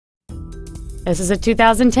This is a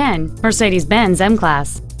 2010 Mercedes-Benz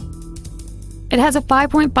M-Class. It has a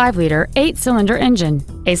 5.5-liter, 8-cylinder engine,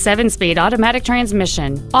 a 7-speed automatic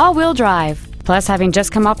transmission, all-wheel drive. Plus, having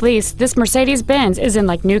just come off lease, this Mercedes-Benz is in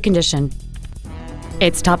like new condition.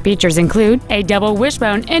 Its top features include a double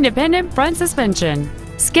wishbone independent front suspension,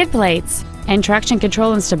 skid plates, and traction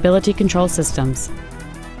control and stability control systems.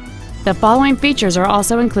 The following features are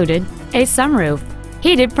also included: a sunroof,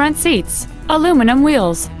 heated front seats, aluminum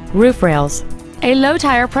wheels, roof rails, a low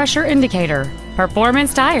tire pressure indicator,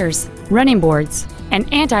 performance tires, running boards,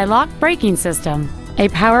 an anti-lock braking system, a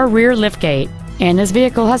power rear liftgate, and this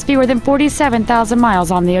vehicle has fewer than 47,000 miles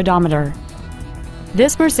on the odometer.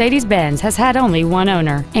 This Mercedes-Benz has had only one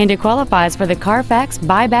owner, and it qualifies for the Carfax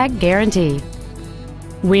buyback guarantee.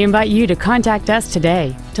 We invite you to contact us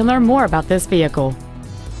today to learn more about this vehicle.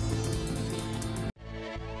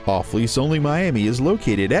 OffLeaseOnly Miami is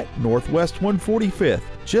located at Northwest 145th,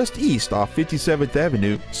 just east off 57th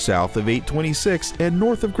Avenue, south of 826, and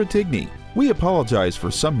north of Cretigny. We apologize for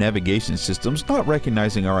some navigation systems not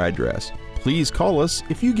recognizing our address. Please call us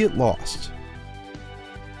if you get lost.